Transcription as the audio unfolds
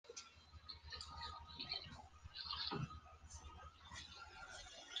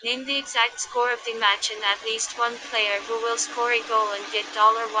Name the exact score of the match and at least one player who will score a goal and get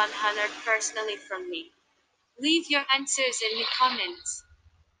 $100 personally from me. Leave your answers in the comments.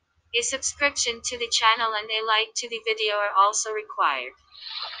 A subscription to the channel and a like to the video are also required.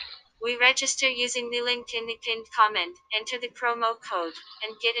 We register using the link in the pinned comment, enter the promo code,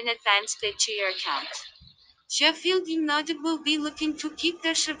 and get an advance bid to your account. Sheffield United will be looking to keep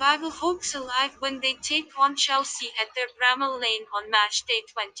their survival hopes alive when they take on Chelsea at their Bramall Lane on match day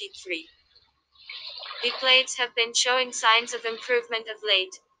 23. The Blades have been showing signs of improvement of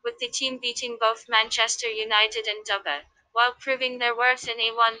late, with the team beating both Manchester United and Dubba, while proving their worth in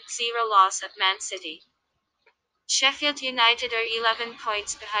a 1-0 loss at Man City. Sheffield United are 11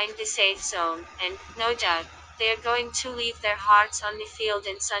 points behind the safe zone, and, no doubt, they are going to leave their hearts on the field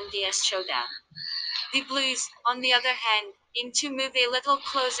in Sunday's showdown. The Blues, on the other hand, aim to move a little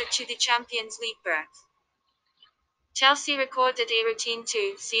closer to the Champions League berth. Chelsea recorded a routine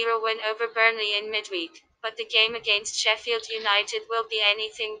 2-0 win over Burnley in midweek, but the game against Sheffield United will be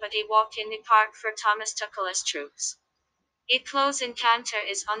anything but a walk in the park for Thomas Tuchel's troops. A close encounter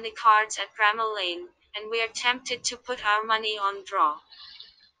is on the cards at Bramall Lane, and we are tempted to put our money on draw.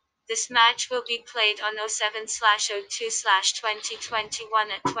 This match will be played on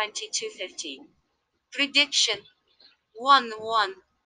 07/02/2021 at 22:15. Prediction 1-1.